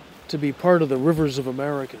book to be part of the Rivers of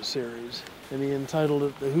America series, and he entitled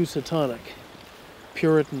it The Housatonic,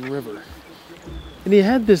 Puritan River. And he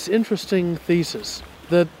had this interesting thesis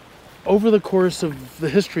that over the course of the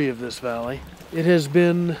history of this valley, it has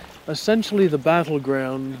been essentially the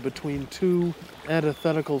battleground between two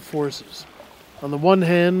antithetical forces. On the one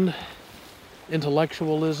hand,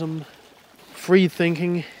 intellectualism, free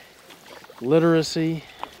thinking, literacy,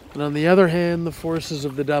 and on the other hand, the forces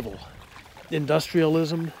of the devil,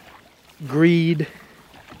 industrialism, greed.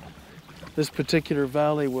 This particular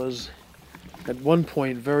valley was at one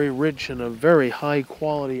point very rich in a very high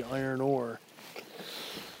quality iron ore.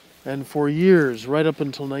 And for years, right up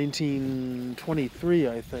until 1923,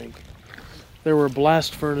 I think, there were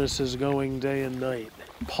blast furnaces going day and night.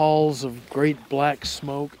 Palls of great black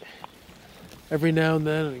smoke. Every now and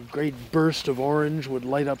then, a great burst of orange would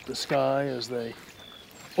light up the sky as they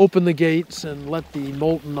opened the gates and let the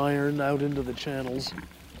molten iron out into the channels.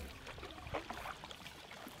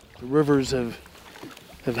 The rivers have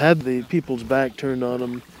had the people's back turned on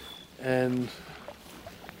them, and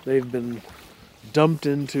they've been dumped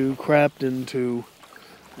into, crapped into,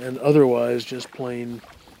 and otherwise just plain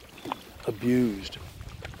abused.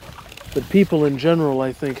 But people in general,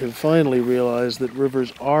 I think, have finally realized that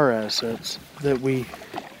rivers are assets, that we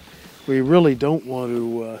really don't want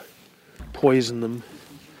to poison them,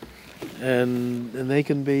 and they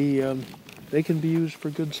can be used for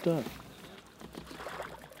good stuff.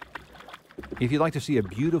 If you'd like to see a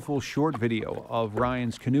beautiful short video of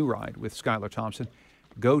Ryan's canoe ride with Schuyler Thompson,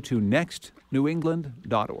 go to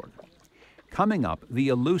nextnewengland.org. Coming up, the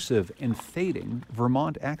elusive and fading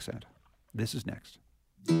Vermont accent. This is next.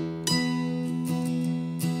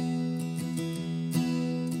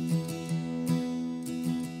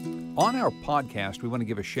 On our podcast, we want to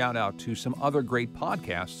give a shout out to some other great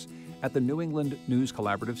podcasts at the New England News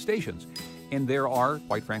Collaborative stations. And there are,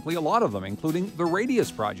 quite frankly, a lot of them, including The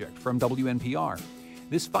Radius Project from WNPR.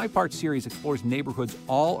 This 5-part series explores neighborhoods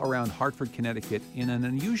all around Hartford, Connecticut in an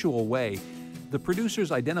unusual way. The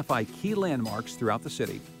producers identify key landmarks throughout the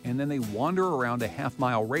city, and then they wander around a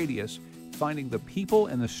half-mile radius, finding the people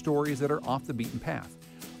and the stories that are off the beaten path.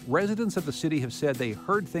 Residents of the city have said they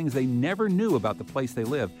heard things they never knew about the place they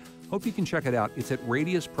live. Hope you can check it out. It's at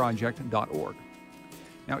radiusproject.org.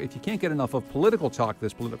 Now, if you can't get enough of political talk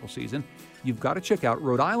this political season, you've got to check out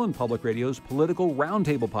Rhode Island Public Radio's Political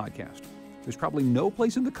Roundtable podcast. There's probably no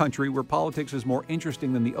place in the country where politics is more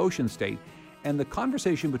interesting than the Ocean State, and the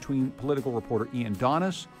conversation between political reporter Ian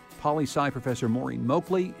Donis, poli-sci professor Maureen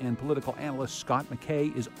Moakley, and political analyst Scott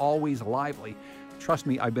McKay is always lively. Trust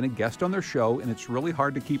me, I've been a guest on their show, and it's really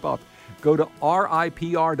hard to keep up. Go to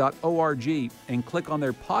ripr.org and click on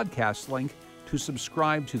their podcast link to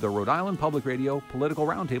subscribe to the Rhode Island Public Radio Political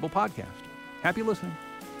Roundtable podcast. Happy listening.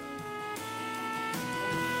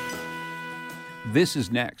 This is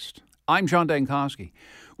Next. I'm John Dankosky.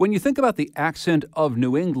 When you think about the accent of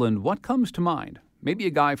New England, what comes to mind? Maybe a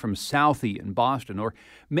guy from Southie in Boston, or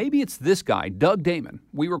maybe it's this guy, Doug Damon.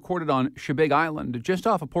 We recorded on Shebig Island, just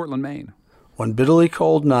off of Portland, Maine. One bitterly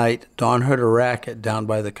cold night, Dawn heard a racket down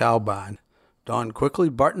by the cow barn. Dawn quickly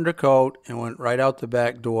buttoned her coat and went right out the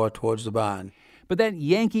back door towards the barn. But that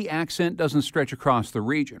Yankee accent doesn't stretch across the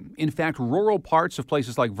region. In fact, rural parts of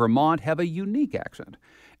places like Vermont have a unique accent.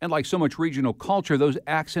 And like so much regional culture, those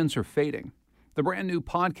accents are fading. The brand new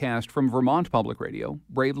podcast from Vermont Public Radio,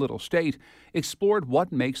 Brave Little State, explored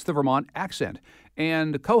what makes the Vermont accent.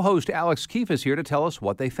 And co-host Alex Keefe is here to tell us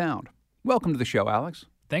what they found. Welcome to the show, Alex.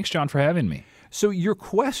 Thanks, John, for having me. So your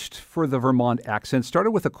quest for the Vermont accent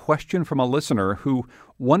started with a question from a listener who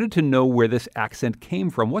wanted to know where this accent came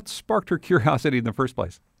from. What sparked her curiosity in the first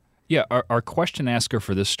place? Yeah, our question asker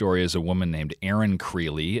for this story is a woman named Erin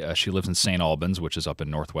Creeley. She lives in St. Albans, which is up in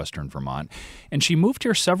northwestern Vermont. And she moved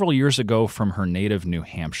here several years ago from her native New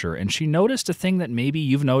Hampshire. And she noticed a thing that maybe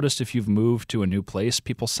you've noticed if you've moved to a new place.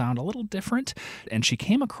 People sound a little different. And she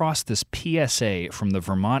came across this PSA from the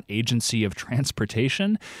Vermont Agency of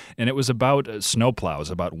Transportation. And it was about snowplows,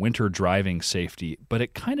 about winter driving safety. But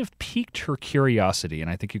it kind of piqued her curiosity. And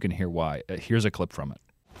I think you can hear why. Here's a clip from it.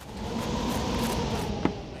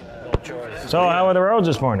 So how were the roads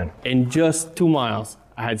this morning? In just 2 miles,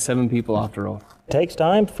 I had 7 people off the road. It takes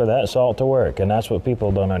time for that salt to work, and that's what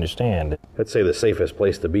people don't understand. I'd say the safest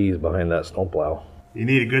place to be is behind that snowplow. You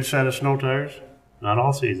need a good set of snow tires, not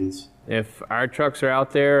all seasons. If our trucks are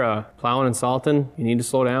out there plowing and salting, you need to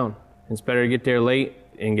slow down. It's better to get there late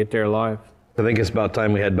and get there alive. I think it's about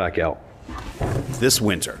time we head back out. This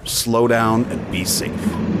winter, slow down and be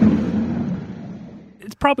safe.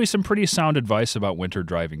 Probably some pretty sound advice about winter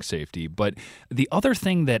driving safety, but the other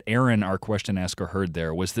thing that Erin, our question asker, heard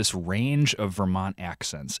there was this range of Vermont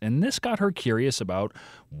accents, and this got her curious about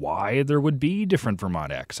why there would be different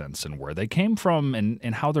Vermont accents and where they came from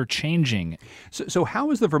and how they're changing. So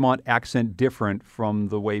how is the Vermont accent different from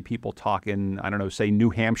the way people talk in, I don't know, say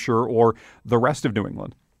New Hampshire or the rest of New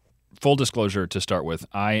England? Full disclosure to start with,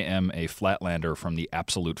 I am a flatlander from the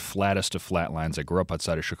absolute flattest of flatlands. I grew up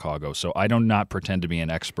outside of Chicago, so I do not pretend to be an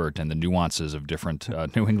expert in the nuances of different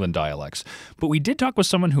New England dialects. But we did talk with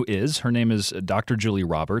someone who is. Her name is Dr. Julie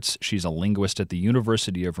Roberts. She's a linguist at the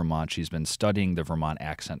University of Vermont. She's been studying the Vermont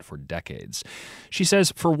accent for decades. She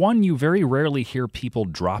says, for one, you very rarely hear people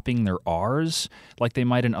dropping their R's like they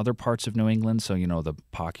might in other parts of New England. So, you know, the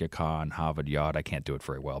Pakyaka and Harvard Yard. I can't do it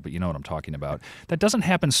very well, but you know what I'm talking about. That doesn't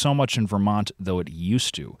happen so much in Vermont, though it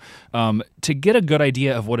used to. To get a good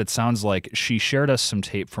idea of what it sounds like, she shared us some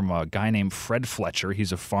tape from a guy named Fred Fletcher.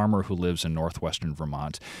 He's a farmer who lives in northwestern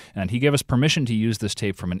Vermont, and he gave us permission to use this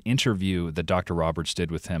tape from an interview that Dr. Roberts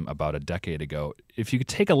did with him about a decade ago. If you could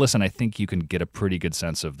take a listen, I think you can get a pretty good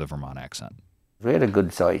sense of the Vermont accent. We had a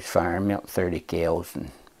good-sized farm, 30 cows,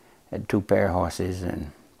 and had 2 pair of horses,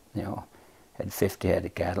 and, you know, had 50 head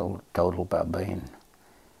of cattle total probably. And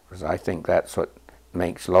I think that's what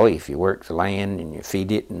makes life. You work the land and you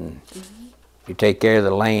feed it, and you take care of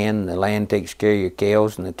the land takes care of your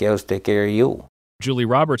cows, and the cows take care of you. Julie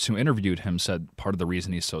Roberts, who interviewed him, said part of the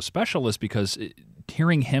reason he's so special is because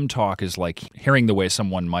hearing him talk is like hearing the way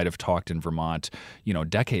someone might have talked in Vermont, you know,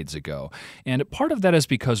 decades ago. And part of that is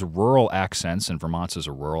because rural accents, and Vermont's is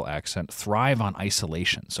a rural accent, thrive on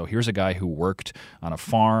isolation. So here's a guy who worked on a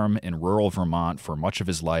farm in rural Vermont for much of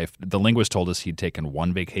his life. The linguist told us he'd taken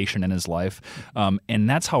 1 vacation in his life. And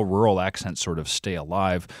that's how rural accents sort of stay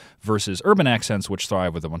alive versus urban accents, which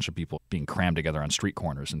thrive with a bunch of people being crammed together on street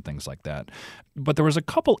corners and things like that. But there was a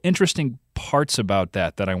couple interesting parts about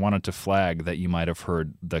that I wanted to flag that you might have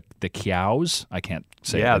heard. The cows, I can't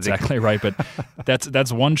say it exactly right, but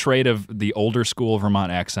that's one trait of the older school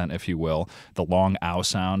Vermont accent, if you will, the long ow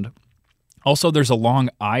sound. Also, there's a long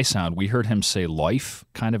I sound. We heard him say life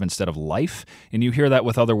kind of instead of life, and you hear that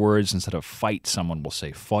with other words. Instead of fight, someone will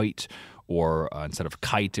say fight, or instead of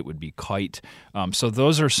kite, it would be kite. So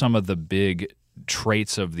those are some of the big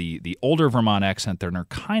traits of the older Vermont accent that are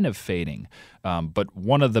kind of fading. But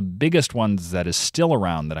one of the biggest ones that is still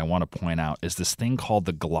around that I want to point out is this thing called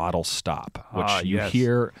the glottal stop, which you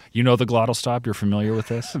hear. You know the glottal stop? You're familiar with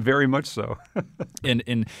this? Very much so.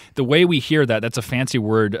 And the way we hear that, that's a fancy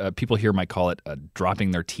word. People here might call it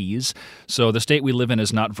dropping their T's. So the state we live in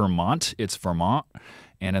is not Vermont, it's Vermont.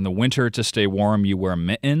 And in the winter, to stay warm, you wear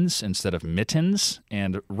mittens instead of mittens.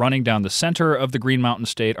 And running down the center of the Green Mountain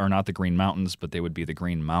State are not the Green Mountains, but they would be the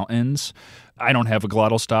Green Mountains. I don't have a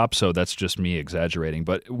glottal stop, so that's just me exaggerating.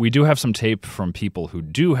 But we do have some tape from people who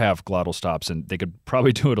do have glottal stops, and they could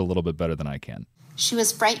probably do it a little bit better than I can. She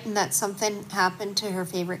was frightened that something happened to her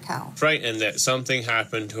favorite cow. Frightened that something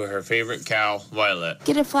happened to her favorite cow, Violet.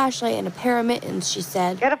 Get a flashlight and a pair of mittens, she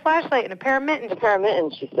said. Get a flashlight and a pair of mittens. A pair of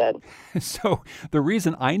mittens, she said. So the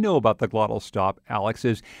reason I know about the glottal stop, Alex,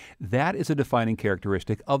 is that is a defining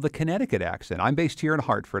characteristic of the Connecticut accent. I'm based here in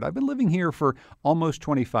Hartford. I've been living here for almost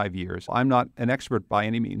 25 years. I'm not an expert by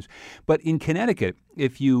any means. But in Connecticut,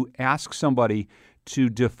 if you ask somebody to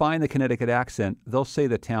define the Connecticut accent, they'll say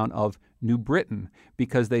the town of New Britain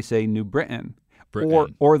because they say New Britain.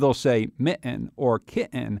 Or they'll say mitten or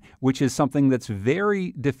kitten, which is something that's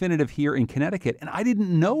very definitive here in Connecticut. And I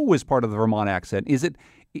didn't know was part of the Vermont accent. Is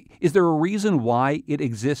there a reason why it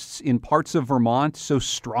exists in parts of Vermont so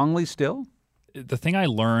strongly still? The thing I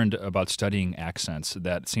learned about studying accents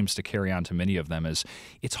that seems to carry on to many of them is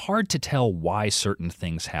it's hard to tell why certain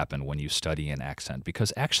things happen when you study an accent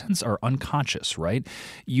because accents are unconscious, right?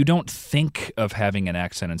 You don't think of having an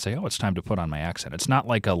accent and say, oh, it's time to put on my accent. It's not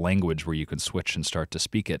like a language where you can switch and start to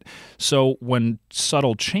speak it. So when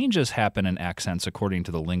subtle changes happen in accents, according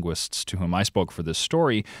to the linguists to whom I spoke for this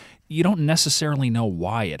story, you don't necessarily know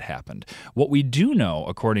why it happened. What we do know,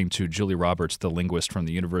 according to Julie Roberts, the linguist from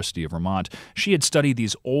the University of Vermont, she had studied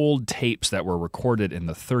these old tapes that were recorded in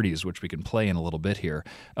the 30s, which we can play in a little bit here.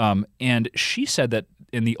 And she said that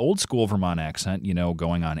in the old school Vermont accent,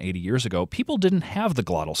 going on 80 years ago, people didn't have the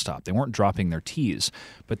glottal stop. They weren't dropping their T's.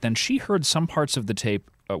 But then she heard some parts of the tape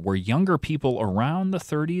where younger people around the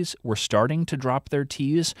 30s were starting to drop their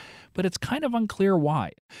T's, but it's kind of unclear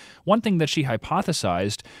why. One thing that she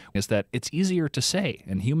hypothesized is that it's easier to say,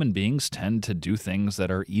 and human beings tend to do things that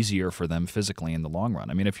are easier for them physically in the long run.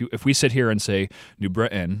 I mean, if we sit here and say New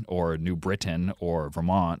Britain or New Britain or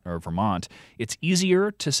Vermont, it's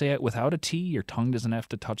easier to say it without a T. Your tongue doesn't have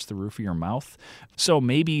to touch the roof of your mouth. So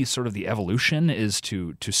maybe sort of the evolution is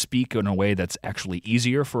to speak in a way that's actually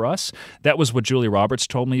easier for us. That was what Julie Roberts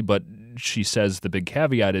told me, but she says the big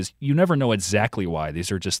caveat is you never know exactly why.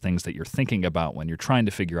 These are just things that you're thinking about when you're trying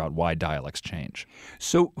to figure out why dialects change.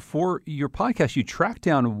 So for your podcast, you tracked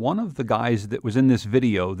down one of the guys that was in this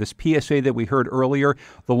video, this PSA that we heard earlier,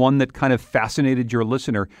 the one that kind of fascinated your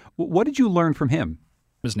listener. What did you learn from him?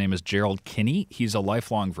 His name is Gerald Kinney. He's a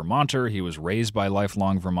lifelong Vermonter. He was raised by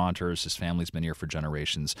lifelong Vermonters. His family's been here for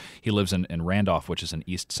generations. He lives in Randolph, which is in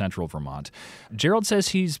east central Vermont. Gerald says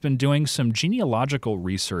he's been doing some genealogical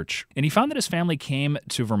research, and he found that his family came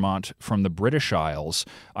to Vermont from the British Isles,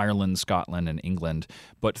 Ireland, Scotland, and England,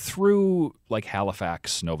 but through like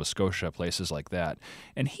Halifax, Nova Scotia, places like that.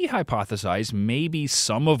 And he hypothesized maybe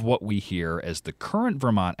some of what we hear as the current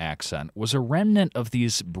Vermont accent was a remnant of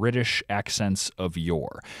these British accents of yore.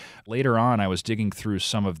 Later on, I was digging through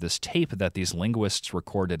some of this tape that these linguists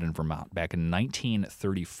recorded in Vermont back in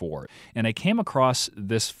 1934, and I came across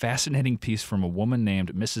this fascinating piece from a woman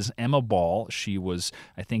named Mrs. Emma Ball. She was,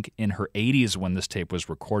 I think, in her 80s when this tape was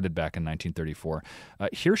recorded back in 1934.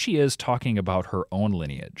 Here she is talking about her own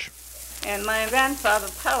lineage. And my grandfather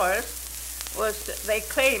Powers they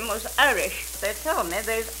claim was Irish. They tell me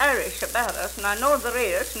there's Irish about us, and I know there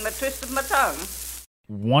is in the twist of my tongue.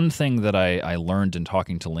 One thing that I learned in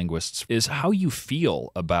talking to linguists is how you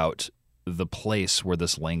feel about the place where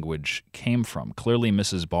this language came from. Clearly,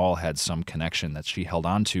 Mrs. Ball had some connection that she held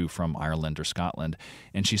on to from Ireland or Scotland,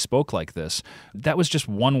 and she spoke like this. That was just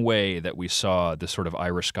one way that we saw this sort of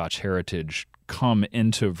Irish-Scotch heritage come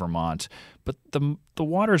into Vermont, but the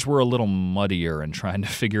waters were a little muddier in trying to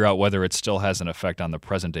figure out whether it still has an effect on the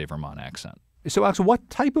present-day Vermont accent. So, Alex, what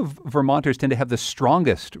type of Vermonters tend to have the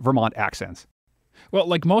strongest Vermont accents? Well,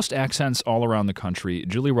 like most accents all around the country,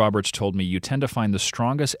 Julie Roberts told me you tend to find the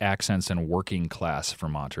strongest accents in working-class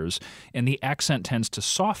Vermonters, and the accent tends to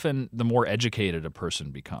soften the more educated a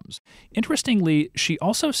person becomes. Interestingly, she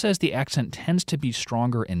also says the accent tends to be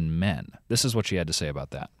stronger in men. This is what she had to say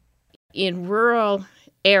about that. In rural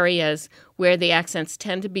areas where the accents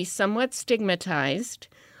tend to be somewhat stigmatized,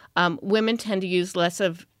 women tend to use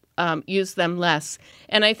them less.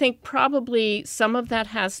 And I think probably some of that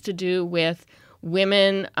has to do with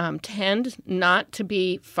women tend not to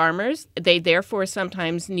be farmers. They therefore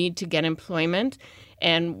sometimes need to get employment.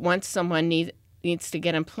 And once someone needs to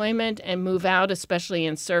get employment and move out, especially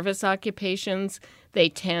in service occupations, they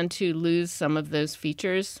tend to lose some of those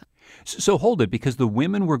features. So hold it, because the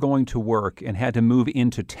women were going to work and had to move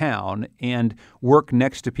into town and work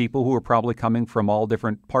next to people who were probably coming from all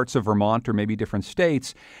different parts of Vermont or maybe different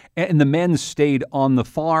states. And the men stayed on the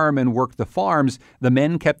farm and worked the farms. The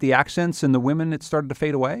men kept the accents and the women, it started to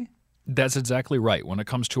fade away? That's exactly right. When it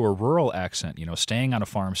comes to a rural accent, staying on a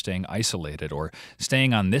farm, staying isolated, or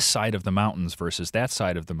staying on this side of the mountains versus that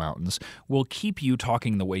side of the mountains will keep you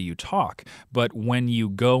talking the way you talk. But when you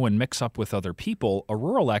go and mix up with other people, a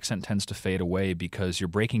rural accent tends to fade away because you're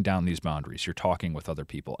breaking down these boundaries. You're talking with other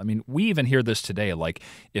people. I mean, we even hear this today, like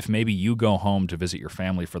if maybe you go home to visit your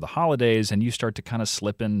family for the holidays and you start to kind of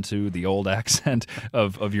slip into the old accent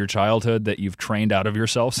of your childhood that you've trained out of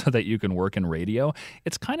yourself so that you can work in radio,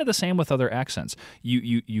 it's kind of the same with other accents.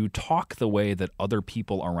 You talk the way that other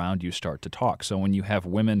people around you start to talk. So when you have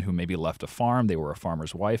women who maybe left a farm, they were a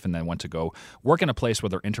farmer's wife, and then went to go work in a place where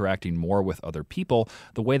they're interacting more with other people,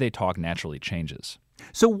 the way they talk naturally changes.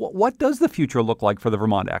 So what does the future look like for the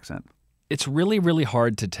Vermont accent? It's really, really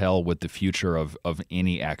hard to tell what the future of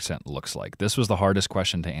any accent looks like. This was the hardest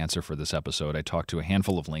question to answer for this episode. I talked to a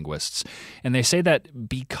handful of linguists, and they say that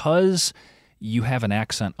because you have an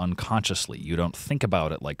accent unconsciously, you don't think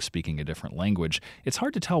about it like speaking a different language, it's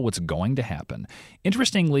hard to tell what's going to happen.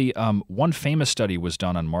 Interestingly, one famous study was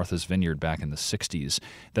done on Martha's Vineyard back in the 60s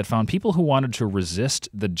that found people who wanted to resist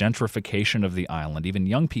the gentrification of the island, even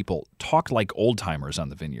young people, talked like old-timers on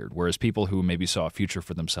the vineyard, whereas people who maybe saw a future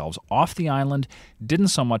for themselves off the island didn't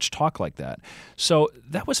so much talk like that. So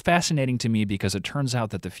that was fascinating to me because it turns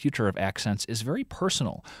out that the future of accents is very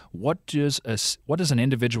personal. What does an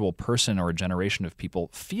individual person or a generation of people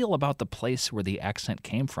feel about the place where the accent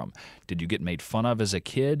came from? Did you get made fun of as a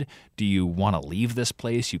kid? Do you want to leave this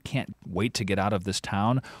place? You can't wait to get out of this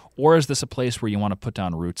town? Or is this a place where you want to put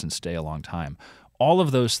down roots and stay a long time? All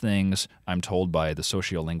of those things, I'm told by the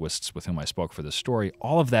sociolinguists with whom I spoke for this story,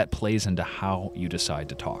 all of that plays into how you decide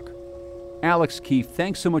to talk. Alex Keefe,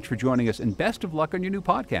 thanks so much for joining us, and best of luck on your new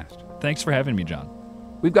podcast. Thanks for having me, John.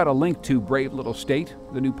 We've got a link to Brave Little State,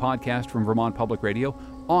 the new podcast from Vermont Public Radio,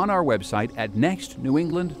 on our website at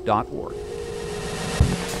nextnewengland.org.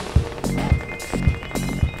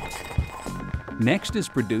 Next is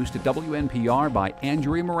produced at WNPR by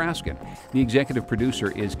Andrea Maraskin. The executive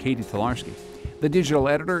producer is Katie Tolarski. The digital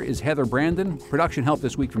editor is Heather Brandon. Production help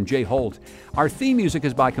this week from Jay Holt. Our theme music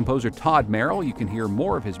is by composer Todd Merrill. You can hear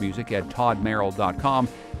more of his music at toddmerrill.com.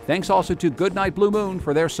 Thanks also to Goodnight Blue Moon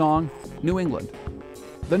for their song, New England.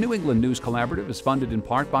 The New England News Collaborative is funded in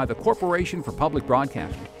part by the Corporation for Public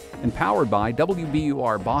Broadcasting and powered by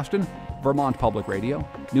WBUR Boston, Vermont Public Radio,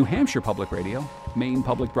 New Hampshire Public Radio, Maine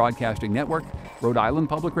Public Broadcasting Network, Rhode Island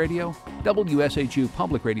Public Radio, WSHU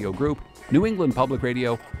Public Radio Group, New England Public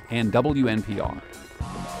Radio, and WNPR.